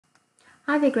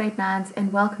Hi there, grade 9s,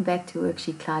 and welcome back to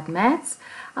WorksheetCloud Maths.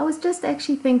 I was just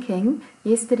actually thinking,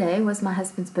 yesterday was my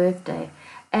husband's birthday,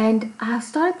 and I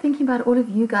started thinking about all of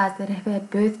you guys that have had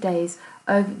birthdays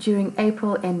during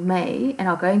April and May, and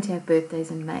are going to have birthdays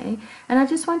in May, and I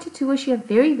just wanted to wish you a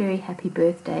very, very happy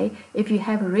birthday if you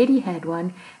have already had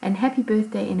one, and happy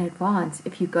birthday in advance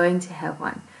if you're going to have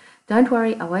one. Don't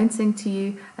worry, I won't sing to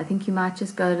you. I think you might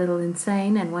just go a little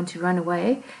insane and want to run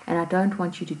away, and I don't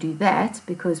want you to do that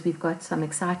because we've got some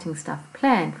exciting stuff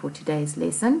planned for today's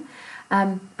lesson.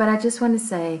 But I just want to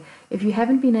say, if you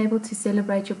haven't been able to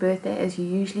celebrate your birthday as you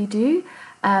usually do,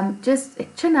 just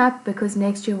chin up because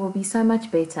next year will be so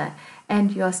much better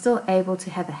and you're still able to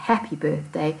have a happy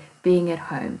birthday being at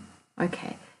home.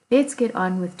 Okay, let's get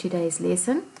on with today's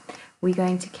lesson. We're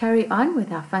going to carry on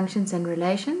with our functions and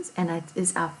relations, and it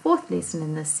is our fourth lesson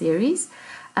in this series.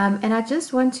 And I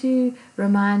just want to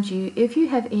remind you, if you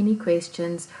have any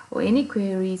questions or any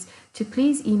queries, to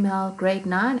please email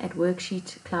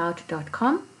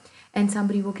grade9@worksheetcloud.com and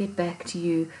somebody will get back to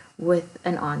you with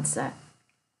an answer.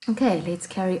 Okay, let's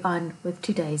carry on with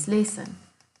today's lesson.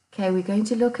 Okay, we're going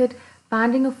to look at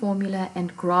finding a formula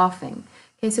and graphing.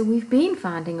 Okay, so we've been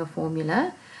finding a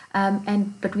formula,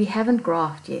 but we haven't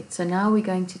graphed yet. So now we're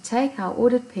going to take our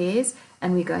ordered pairs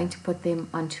and we're going to put them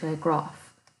onto a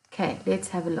graph. Okay, let's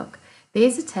have a look.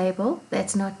 There's a table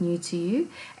that's not new to you,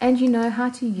 and you know how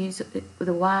to use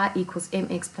the y equals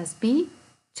mx plus b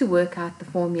to work out the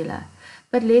formula.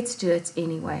 But let's do it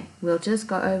anyway. We'll just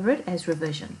go over it as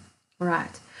revision.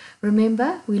 Right.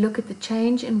 Remember, we look at the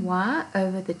change in y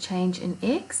over the change in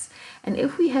x, and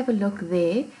if we have a look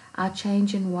there, our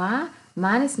change in y,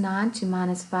 minus 9 to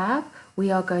minus 5,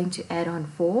 we are going to add on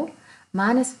 4.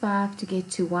 Minus 5 to get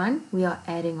to 1, we are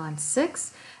adding on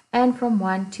 6. And from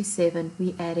 1 to 7,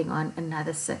 we're adding on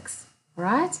another 6.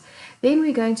 Right? Then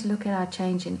we're going to look at our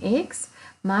change in x.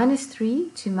 Minus 3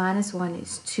 to minus 1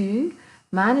 is 2.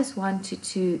 Minus 1 to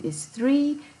 2 is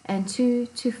 3. And 2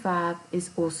 to 5 is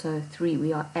also 3.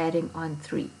 We are adding on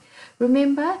 3.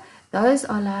 Remember, those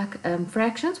are like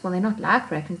fractions. Well, they're not like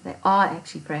fractions. They are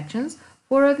actually fractions.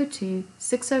 4 over 2,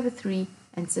 6 over 3,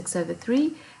 and 6 over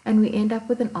 3, and we end up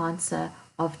with an answer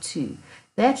of 2.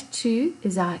 That 2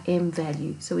 is our m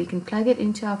value, so we can plug it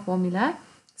into our formula.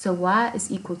 So y is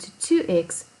equal to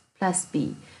 2x plus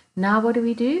b. Now what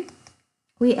do?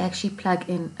 We actually plug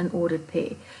in an ordered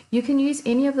pair. You can use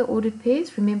any of the ordered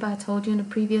pairs. Remember, I told you in a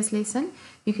previous lesson,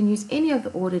 you can use any of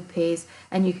the ordered pairs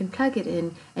and you can plug it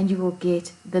in and you will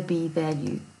get the b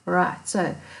value. Right,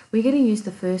 so we're going to use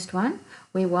the first one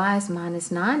where y is minus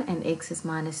 9 and x is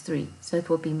minus 3. So it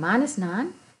will be minus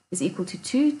 9 is equal to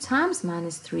 2 times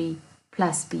minus 3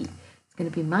 plus b. It's going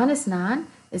to be minus 9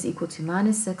 is equal to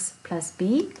minus 6 plus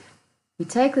b. We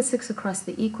take the 6 across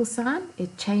the equal sign.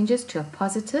 It changes to a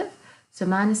positive. So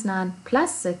minus 9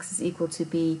 plus 6 is equal to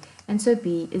b, and so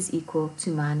b is equal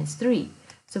to minus 3.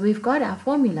 So we've got our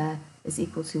formula is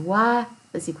equal to y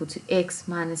is equal to x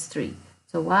minus 3.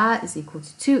 So y is equal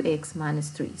to 2x minus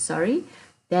 3. Sorry,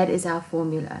 that is our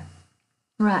formula.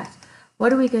 Right,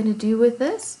 what are we going to do with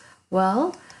this?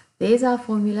 Well, there's our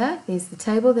formula. There's the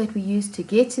table that we used to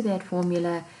get to that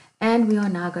formula, and we are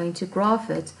now going to graph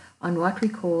it on what we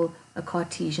call a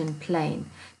Cartesian plane.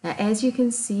 Now, as you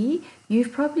can see,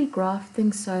 you've probably graphed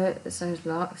things so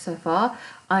far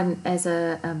as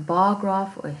a bar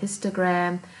graph or a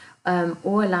histogram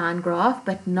or a line graph,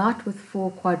 but not with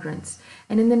 4 quadrants.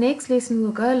 And in the next lesson,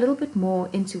 we'll go a little bit more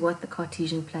into what the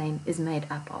Cartesian plane is made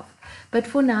up of. But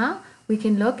for now, we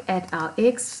can look at our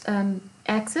x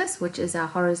axis, which is our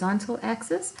horizontal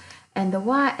axis, and the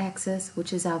y axis,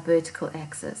 which is our vertical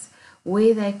axis.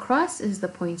 Where they cross is the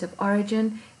point of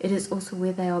origin. It is also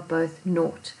where they are both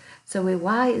naught. So where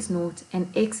y is naught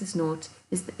and x is naught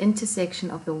is the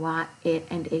intersection of the y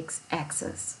and x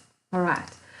axis. All right.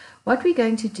 What we're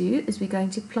going to do is we're going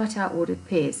to plot our ordered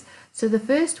pairs. So the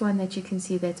first one that you can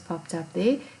see that's popped up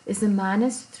there is the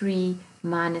minus 3,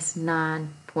 minus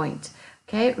 9 point.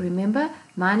 Okay, remember,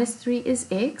 minus 3 is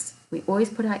x. We always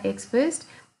put our x first,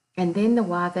 and then the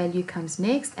y value comes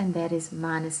next, and that is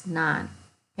minus 9.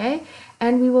 Okay,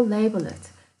 and we will label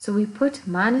it. So we put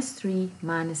minus 3,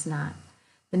 minus 9.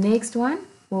 The next one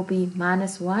will be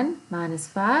minus 1, minus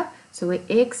 5. So where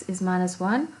x is minus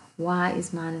 1, y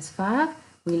is minus 5.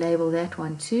 We label that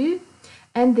one 2.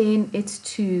 And then it's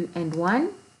 2 and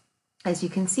 1. As you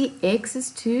can see, x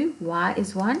is 2, y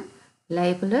is 1.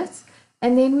 Label it.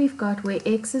 And then we've got where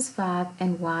x is 5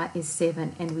 and y is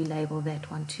 7. And we label that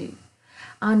one 2.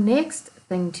 Our next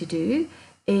thing to do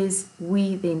is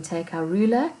we then take our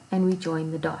ruler and we join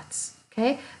the dots.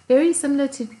 Okay, very similar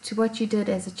to what you did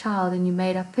as a child and you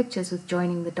made up pictures with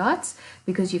joining the dots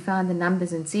because you found the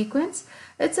numbers in sequence.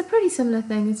 It's a pretty similar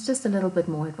thing, it's just a little bit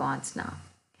more advanced now.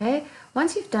 Okay,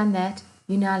 once you've done that,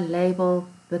 you now label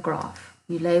the graph.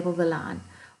 You label the line.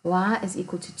 Y is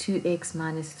equal to 2x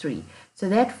minus 3. So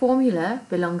that formula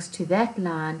belongs to that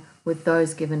line with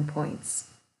those given points.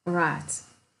 All right.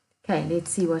 Okay,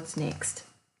 let's see what's next.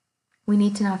 We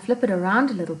need to now flip it around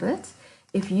a little bit.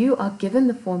 If you are given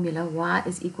the formula y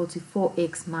is equal to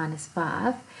 4x minus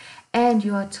 5, and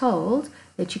you are told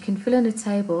that you can fill in a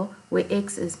table where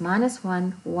x is minus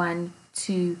 1, 1,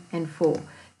 2, and 4.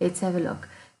 Let's have a look.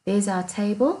 There's our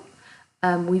table.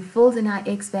 We've filled in our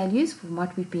x values from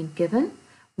what we've been given.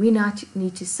 We now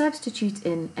need to substitute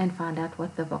in and find out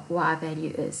what the y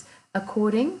value is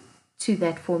according to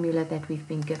that formula that we've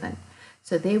been given.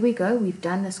 So there we go. We've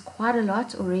done this quite a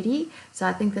lot already. So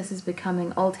I think this is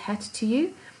becoming old hat to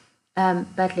you.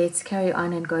 But let's carry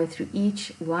on and go through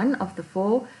each one of the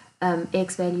four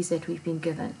x values that we've been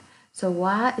given. So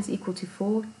y is equal to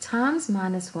 4 times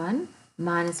minus 1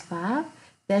 minus 5.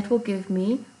 That will give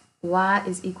me y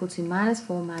is equal to minus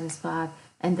 4 minus 5,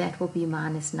 and that will be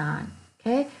minus 9.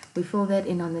 Okay, we fill that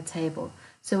in on the table.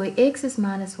 So where x is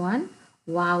minus 1,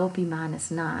 y will be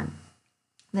minus 9.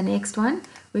 The next one,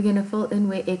 we're going to fill in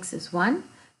where x is 1.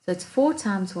 So it's 4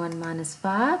 times 1 minus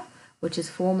 5, which is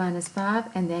 4 minus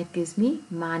 5, and that gives me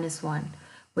minus 1.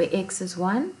 Where x is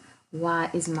 1, y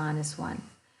is minus 1.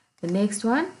 The next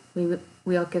one,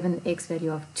 we are given the x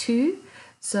value of 2.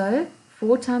 So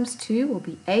 4 times 2 will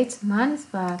be 8 minus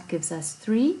 5 gives us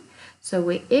 3. So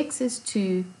where x is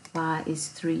 2, y is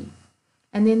 3.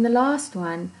 And then the last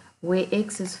one, where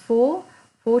x is 4,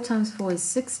 4 times 4 is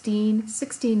 16.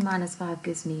 16 minus 5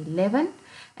 gives me 11.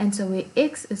 And so where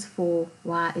x is 4,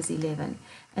 y is 11.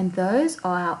 And those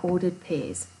are our ordered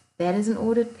pairs. That is an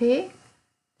ordered pair,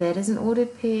 that is an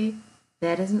ordered pair,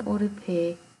 that is an ordered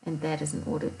pair, and that is an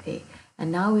ordered pair.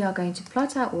 And now we are going to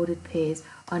plot our ordered pairs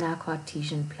on our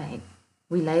Cartesian plane.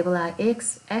 We label our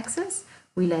x-axis,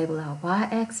 we label our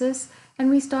y-axis, and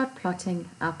we start plotting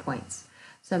our points.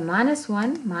 So minus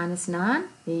 1, minus 9,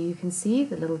 there you can see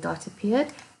the little dot appeared,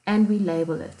 and we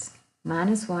label it.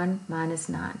 Minus 1, minus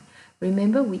 9.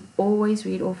 Remember, we always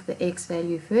read off the x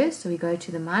value first, so we go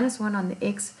to the minus 1 on the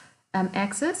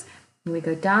x-axis, and we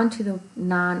go down to the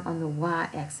 9 on the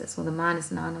y-axis, or the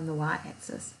minus 9 on the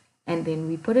y-axis. And then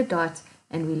we put a dot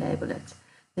and we label it.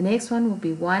 The next one will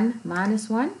be 1, minus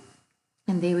 1,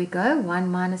 and there we go, 1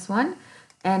 minus 1,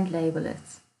 and label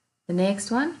it. The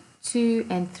next one, 2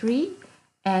 and 3,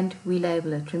 and we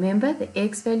label it. Remember, the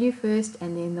x value first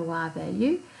and then the y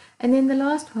value. And then the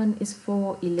last one is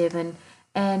 4, 11,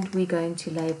 and we're going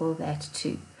to label that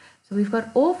too. So we've got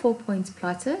all 4 points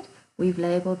plotted. We've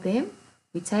labeled them.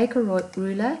 We take a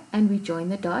ruler and we join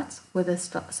the dots with a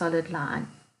solid line.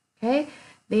 Okay,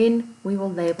 then we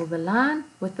will label the line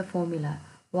with the formula.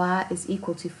 Y is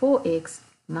equal to 4x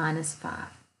minus 5.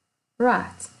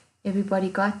 Right, everybody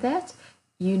got that?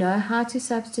 You know how to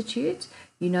substitute.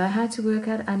 You know how to work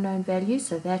out unknown values,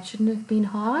 so that shouldn't have been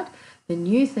hard. The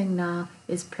new thing now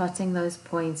is plotting those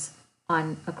points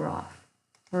on a graph.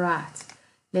 Right,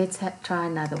 let's try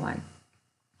another one.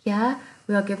 Here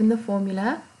we are given the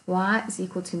formula y is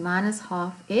equal to minus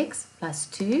half x plus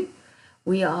 2.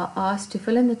 We are asked to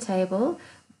fill in the table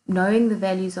knowing the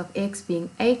values of x being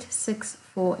 8, 6,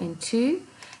 4, and 2.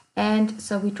 And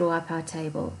so we draw up our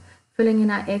table, filling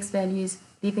in our x values,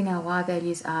 leaving our y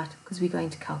values out because we're going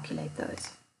to calculate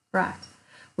those. Right,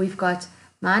 we've got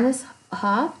minus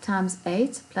half times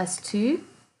 8 plus 2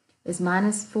 is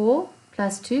minus 4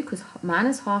 plus 2, because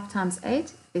minus half times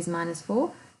 8 is minus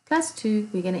 4, plus 2,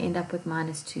 we're going to end up with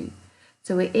minus 2.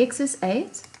 So where x is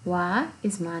 8, y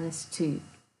is minus 2.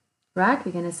 Right,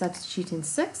 we're going to substitute in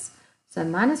 6. So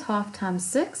minus half times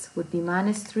 6 would be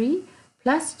minus 3,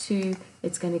 plus 2,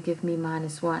 it's going to give me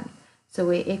minus 1. So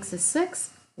where x is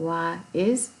 6, y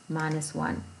is minus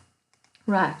 1.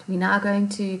 Right, we're now going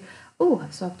to,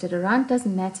 I've swapped it around,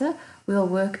 doesn't matter. We'll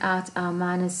work out our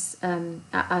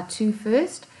our 2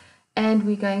 first, and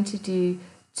we're going to do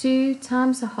 2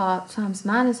 times a half times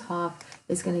minus half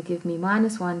is going to give me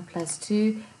minus 1 plus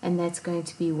 2, and that's going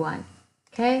to be 1.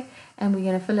 Okay, and we're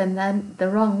going to fill in the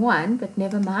wrong one, but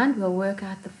never mind, we'll work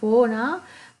out the 4 now.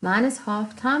 Minus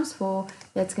half times 4,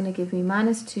 that's going to give me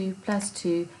minus 2 plus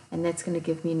 2, and that's going to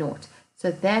give me 0. So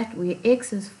that where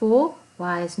x is 4,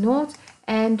 y is 0,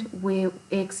 and where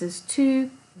x is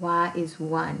 2, y is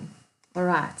 1.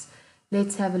 Alright,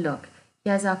 let's have a look.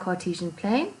 Here's our Cartesian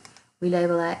plane. We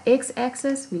label our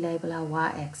x-axis, we label our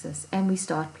y-axis, and we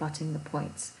start plotting the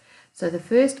points. So the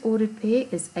first ordered pair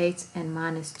is 8 and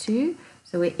minus 2.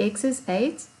 So where x is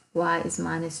 8, y is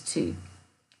minus 2.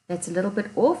 That's a little bit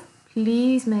off.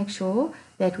 Please make sure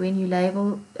that when you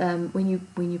label, when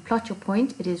you plot your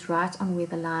point, it is right on where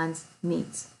the lines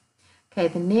meet. Okay,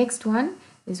 the next one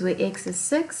is where x is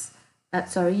 6.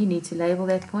 Sorry, you need to label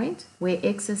that point. Where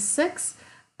x is 6,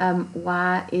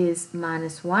 y is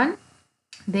minus 1.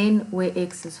 Then where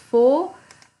x is 4,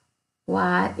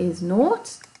 y is 0.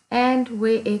 And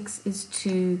where x is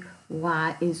 2,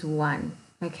 y is 1.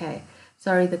 Okay,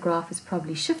 sorry, the graph is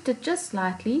probably shifted just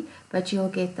slightly, but you'll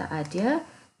get the idea.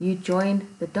 You join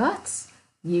the dots,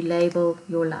 you label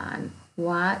your line.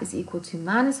 Y is equal to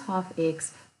minus half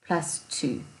x plus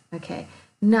 2. Okay,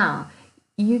 now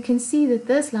you can see that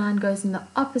this line goes in the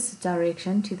opposite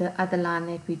direction to the other line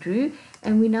that we drew,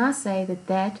 and we now say that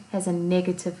that has a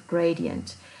negative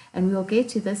gradient. And we'll get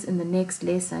to this in the next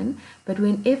lesson, but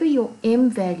whenever your m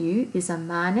value is a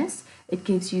minus, it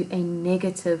gives you a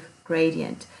negative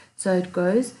gradient. So it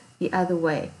goes the other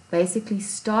way, basically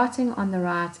starting on the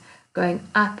right, going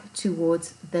up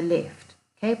towards the left.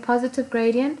 Okay, positive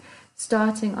gradient,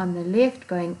 starting on the left,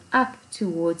 going up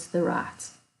towards the right.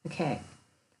 Okay,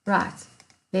 right,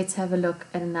 let's have a look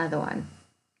at another one.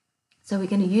 So we're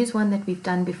going to use one that we've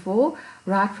done before,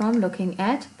 right from looking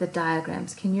at the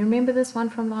diagrams. Can you remember this one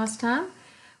from last time?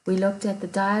 We looked at the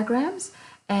diagrams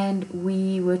and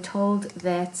we were told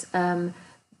that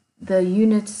the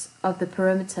units of the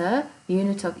perimeter, the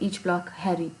unit of each block,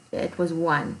 it was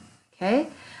 1. Okay,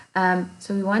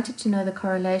 so we wanted to know the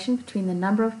correlation between the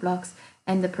number of blocks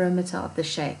and the perimeter of the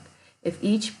shape if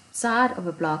each side of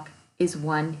a block is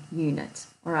 1 unit.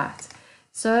 All right.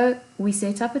 So we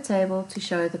set up a table to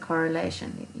show the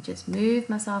correlation. Let me just move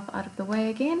myself out of the way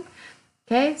again.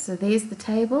 Okay, so there's the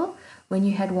table. When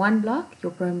you had 1 block,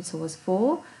 your perimeter was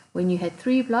 4. When you had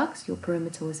 3 blocks, your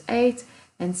perimeter was 8.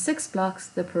 And 6 blocks,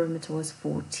 the perimeter was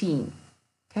 14.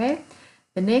 Okay,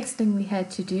 the next thing we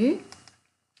had to do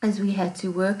is we had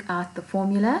to work out the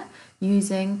formula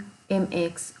using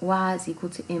mx, y is equal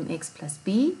to mx plus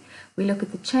b. We look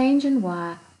at the change in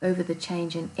y over the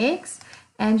change in x.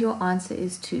 And your answer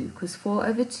is 2, because 4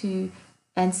 over 2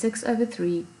 and 6 over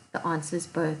 3, the answer is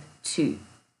both 2.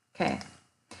 Okay,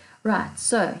 right,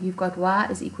 so you've got y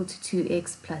is equal to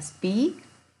 2x plus b.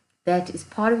 That is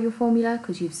part of your formula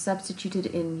because you've substituted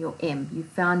in your m. You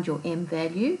found your m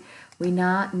value. We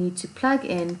now need to plug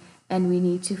in and we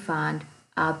need to find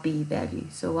our b value.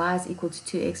 So y is equal to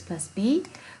 2x plus b.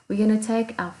 We're going to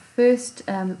take our first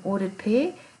ordered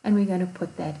pair and we're going to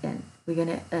put that in. We're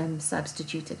going to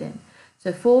substitute it in.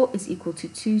 So 4 is equal to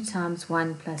 2 times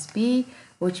 1 plus b,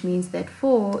 which means that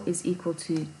 4 is equal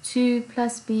to 2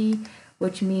 plus b,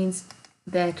 which means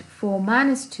that 4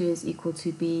 minus 2 is equal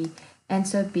to b, and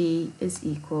so b is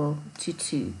equal to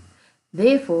 2.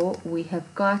 Therefore, we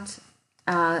have got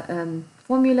our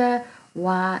formula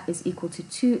y is equal to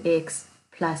 2x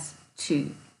plus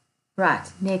 2.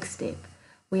 Right, next step.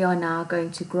 We are now going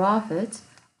to graph it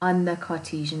on the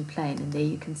Cartesian plane, and there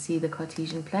you can see the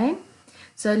Cartesian plane.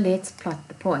 So let's plot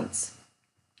the points.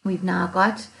 We've now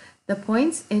got the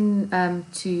points in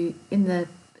the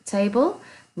table.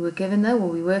 We were given them, or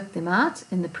we worked them out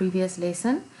in the previous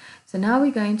lesson. So now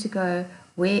we're going to go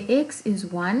where x is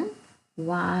 1,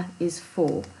 y is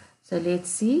 4. So let's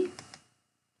see.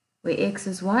 Where x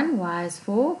is 1, y is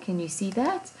 4. Can you see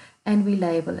that? And we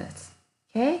label it.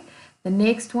 Okay. The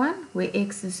next one, where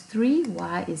x is 3,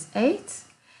 y is 8.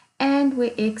 And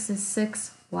where x is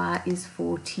 6, y is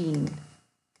 14.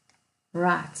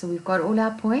 Right, so we've got all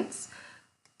our points.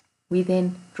 We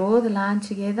then draw the line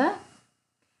together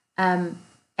and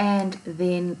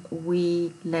then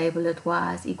we label it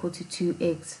y is equal to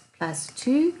 2x plus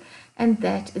 2, and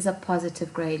that is a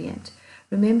positive gradient.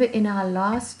 Remember in our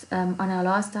last on our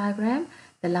last diagram,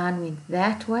 the line went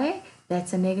that way.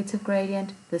 That's a negative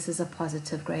gradient. This is a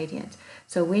positive gradient.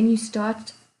 So when you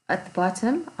start at the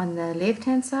bottom on the left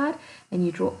hand side and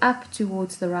you draw up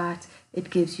towards the right, it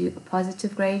gives you a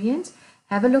positive gradient.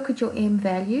 Have a look at your m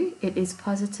value. It is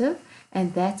positive,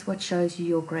 and that's what shows you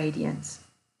your gradients.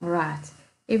 All right,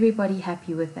 everybody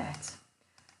happy with that?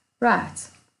 Right,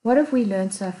 what have we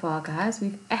learned so far, guys?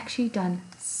 We've actually done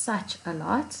such a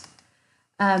lot.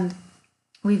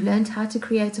 We've learned how to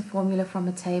create a formula from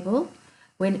a table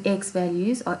when x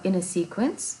values are in a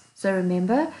sequence. So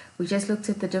remember, we just looked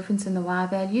at the difference in the y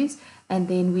values, and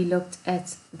then we looked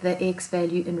at the x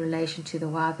value in relation to the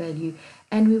y value,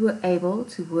 and we were able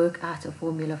to work out a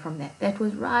formula from that. That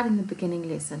was right in the beginning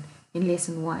lesson, in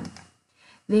lesson 1.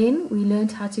 Then we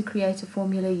learned how to create a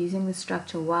formula using the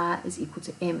structure y is equal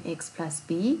to mx plus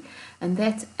b, and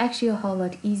that's actually a whole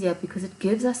lot easier because it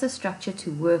gives us a structure to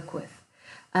work with.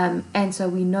 And so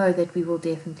we know that we will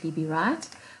definitely be right.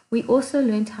 We also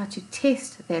learned how to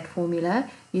test that formula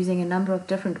using a number of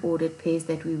different ordered pairs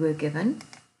that we were given.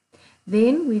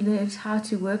 Then we learned how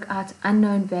to work out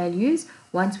unknown values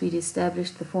once we'd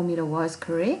established the formula was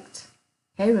correct.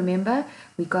 Okay, remember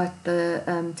we got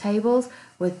the tables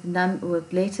with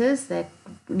letters that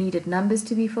needed numbers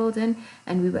to be filled in,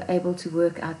 and we were able to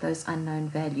work out those unknown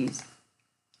values.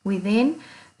 We then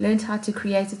learned how to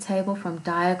create a table from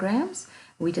diagrams.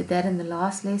 We did that in the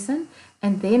last lesson,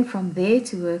 and then from there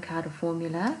to work out a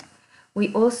formula.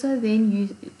 We also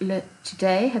then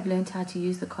today have learned how to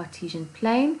use the Cartesian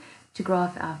plane to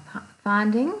graph our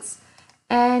findings,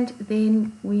 and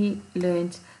then we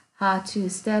learned how to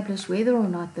establish whether or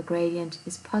not the gradient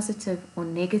is positive or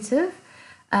negative.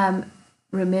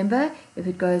 Remember, if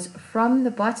it goes from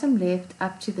the bottom left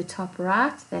up to the top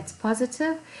right, that's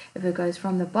positive. If it goes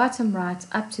from the bottom right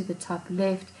up to the top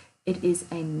left, it is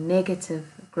a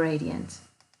negative gradient.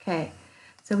 Okay,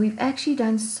 so we've actually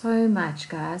done so much,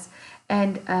 guys,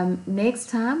 and next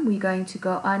time we're going to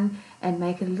go on and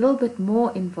make it a little bit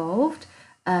more involved,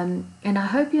 and I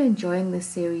hope you're enjoying this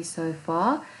series so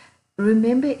far.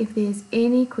 Remember, if there's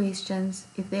any questions,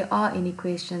 if there are any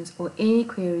questions or any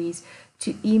queries,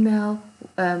 to email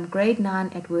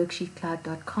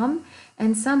grade9@worksheetcloud.com,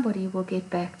 and somebody will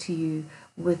get back to you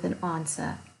with an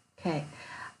answer. Okay,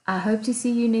 I hope to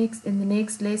see you in the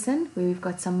next lesson, where we've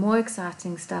got some more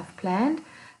exciting stuff planned,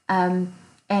 and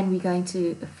we're going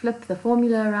to flip the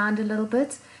formula around a little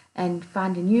bit and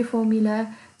find a new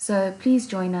formula. So please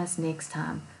join us next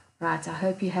time. Right, I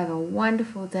hope you have a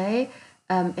wonderful day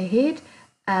ahead,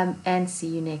 and see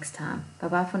you next time. Bye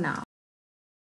bye for now.